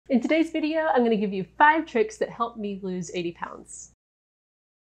In today's video, I'm going to give you 5 tricks that helped me lose 80 pounds.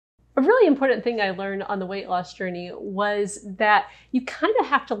 A really important thing I learned on the weight loss journey was that you kind of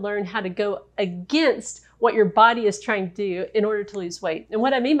have to learn how to go against what your body is trying to do in order to lose weight. And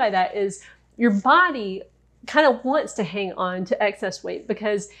what I mean by that is your body kind of wants to hang on to excess weight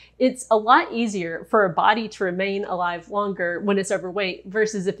because it's a lot easier for a body to remain alive longer when it's overweight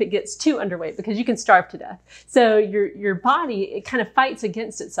versus if it gets too underweight, because you can starve to death. So your body, it kind of fights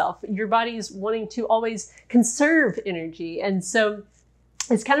against itself. Your body is wanting to always conserve energy. And so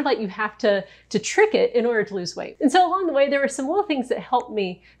it's kind of like you have to trick it in order to lose weight. And so along the way, there were some little things that helped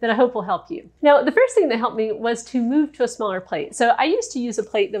me that I hope will help you. Now, the first thing that helped me was to move to a smaller plate. So I used to use a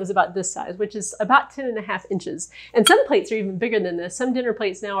plate that was about this size, which is about 10.5 inches. And some plates are even bigger than this. Some dinner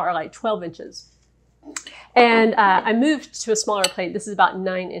plates now are like 12 inches. And I moved to a smaller plate. This is about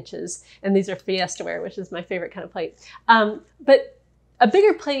 9 inches. And these are Fiesta ware, which is my favorite kind of plate. But a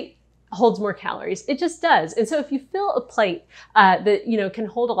bigger plate holds more calories. It just does. And so if you fill a plate that can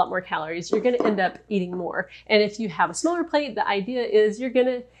hold a lot more calories, you're going to end up eating more. And if you have a smaller plate, the idea is you're going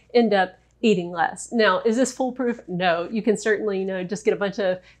to end up eating less. Now, is this foolproof? No. You can certainly, just get a bunch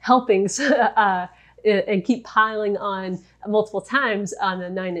of helpings and keep piling on multiple times on a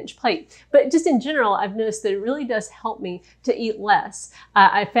 9-inch plate. But just in general, I've noticed that it really does help me to eat less.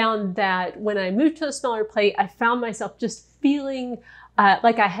 I found that when I moved to a smaller plate, I found myself just feeling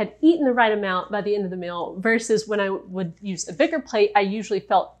like I had eaten the right amount by the end of the meal, versus when I would use a bigger plate, I usually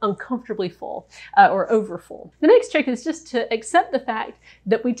felt uncomfortably full or over full. The next trick is just to accept the fact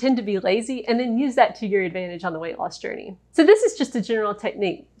that we tend to be lazy and then use that to your advantage on the weight loss journey. So this is just a general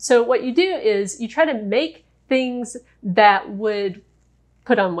technique. So what you do is you try to make things that would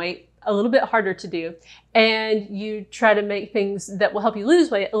put on weight a little bit harder to do, and you try to make things that will help you lose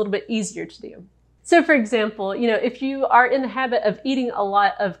weight a little bit easier to do. So for example, if you are in the habit of eating a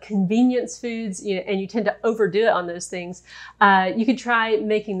lot of convenience foods, and you tend to overdo it on those things, you could try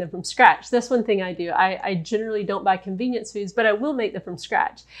making them from scratch. That's one thing I do. I generally don't buy convenience foods, but I will make them from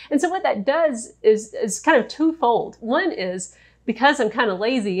scratch. And so what that does is kind of twofold. One is, because I'm kind of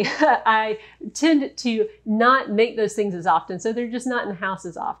lazy, I tend to not make those things as often. So they're just not in the house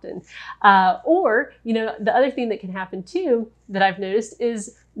as often. Or, the other thing that can happen too, that I've noticed,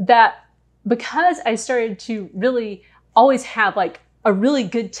 is that because I started to really always have like a really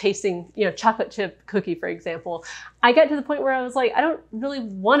good tasting, chocolate chip cookie, for example, I got to the point where I was like, I don't really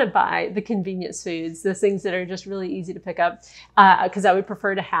want to buy the convenience foods, the things that are just really easy to pick up, because I would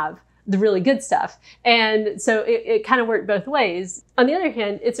prefer to have the really good stuff. And so it kind of worked both ways. On the other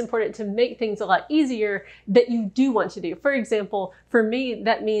hand, it's important to make things a lot easier that you do want to do. For example, for me,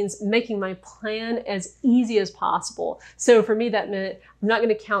 that means making my plan as easy as possible. So for me, that meant I'm not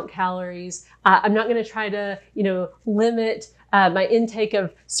going to count calories. I'm not going to try to, limit my intake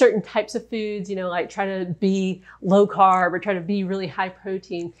of certain types of foods, like try to be low carb or try to be really high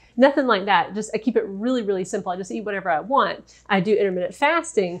protein. Nothing like that. Just I keep it really, really simple. I just eat whatever I want. I do intermittent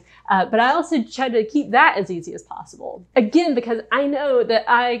fasting, but I also try to keep that as easy as possible. Again, because I know that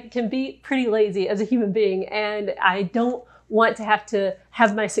I can be pretty lazy as a human being, and I don't want to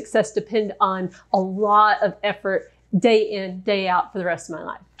have my success depend on a lot of effort day in, day out for the rest of my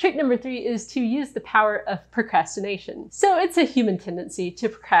life. Trick number 3 is to use the power of procrastination. So it's a human tendency to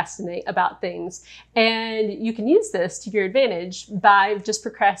procrastinate about things, and you can use this to your advantage by just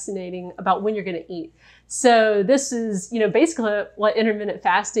procrastinating about when you're going to eat. So this is, basically what intermittent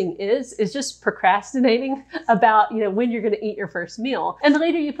fasting is just procrastinating about, when you're going to eat your first meal. And the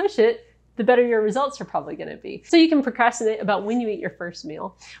later you push it, the better your results are probably going to be. So you can procrastinate about when you eat your first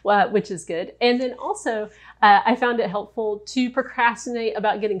meal, which is good. And then also, I found it helpful to procrastinate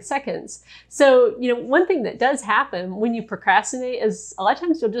about getting seconds. So, one thing that does happen when you procrastinate is a lot of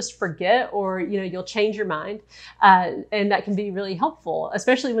times you'll just forget, or, you'll change your mind. And that can be really helpful,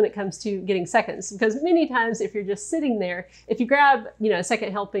 especially when it comes to getting seconds. Because many times if you're just sitting there, if you grab, a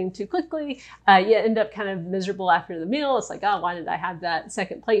second helping too quickly, you end up kind of miserable after the meal. It's like, oh, why did I have that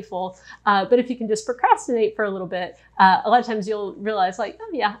second plate full? But if you can just procrastinate for a little bit, a lot of times you'll realize like, oh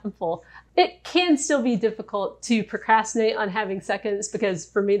yeah, I'm full. It can still be difficult to procrastinate on having seconds, because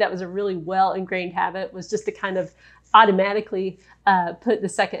for me, that was a really well ingrained habit, was just to kind of automatically put the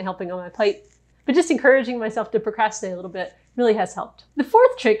second helping on my plate. But just encouraging myself to procrastinate a little bit really has helped. The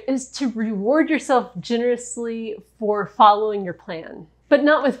 4th trick is to reward yourself generously for following your plan, but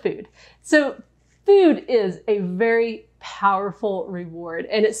not with food. So food is a very powerful reward,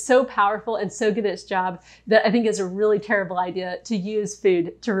 and it's so powerful and so good at its job that I think it's a really terrible idea to use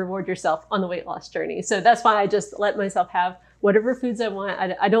food to reward yourself on the weight loss journey. So that's why I just let myself have whatever foods I want.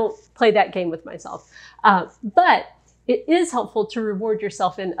 I don't play that game with myself. But it is helpful to reward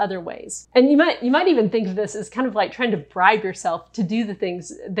yourself in other ways. And you might even think of this as kind of like trying to bribe yourself to do the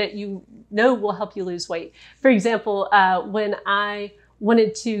things that you know will help you lose weight. For example, when I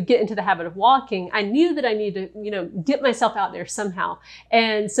wanted to get into the habit of walking, I knew that I needed to, get myself out there somehow.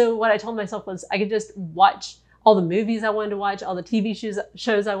 And so what I told myself was I could just watch all the movies I wanted to watch, all the TV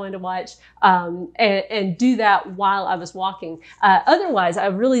shows I wanted to watch, and do that while I was walking. Otherwise, I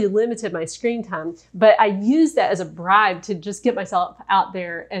really limited my screen time, but I used that as a bribe to just get myself out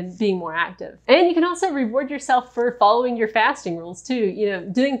there and being more active. And you can also reward yourself for following your fasting rules too,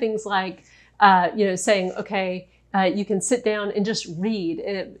 doing things like, saying, okay, you can sit down and just read.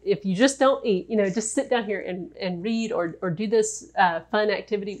 If you just don't eat, just sit down here and read or do this fun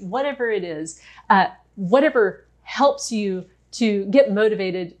activity, whatever it is, whatever helps you to get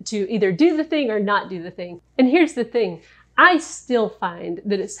motivated to either do the thing or not do the thing. And here's the thing, I still find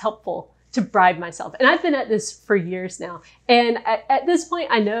that it's helpful to bribe myself. And I've been at this for years now. And at this point,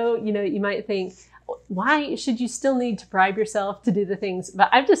 I know, you might think, why should you still need to bribe yourself to do the things? But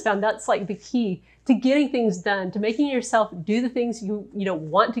I've just found that's like the key to getting things done, to making yourself do the things you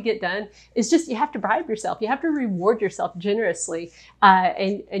want to get done, is just you have to bribe yourself. You have to reward yourself generously,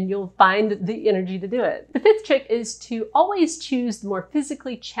 and you'll find the energy to do it. The fifth trick is to always choose the more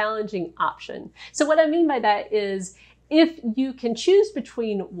physically challenging option. So what I mean by that is if you can choose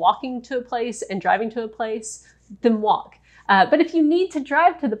between walking to a place and driving to a place, then walk. But if you need to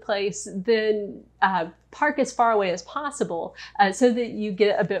drive to the place, then park as far away as possible so that you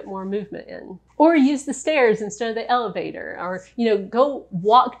get a bit more movement in. Or use the stairs instead of the elevator, or go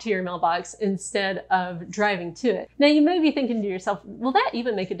walk to your mailbox instead of driving to it. Now you may be thinking to yourself, will that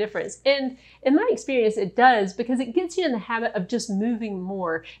even make a difference? And in my experience, it does, because it gets you in the habit of just moving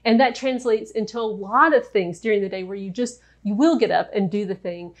more. And that translates into a lot of things during the day where you will get up and do the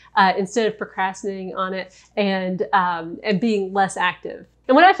thing instead of procrastinating on it and being less active.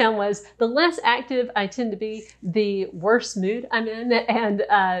 And what I found was the less active I tend to be, the worse mood I'm in and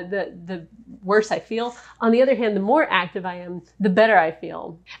the worse I feel. On the other hand, the more active I am, the better I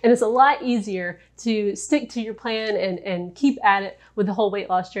feel. And it's a lot easier to stick to your plan and keep at it with the whole weight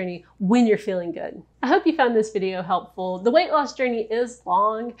loss journey when you're feeling good. I hope you found this video helpful. The weight loss journey is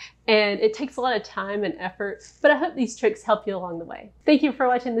long and it takes a lot of time and effort, but I hope these tricks help you along the way. Thank you for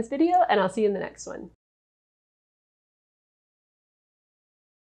watching this video, and I'll see you in the next one.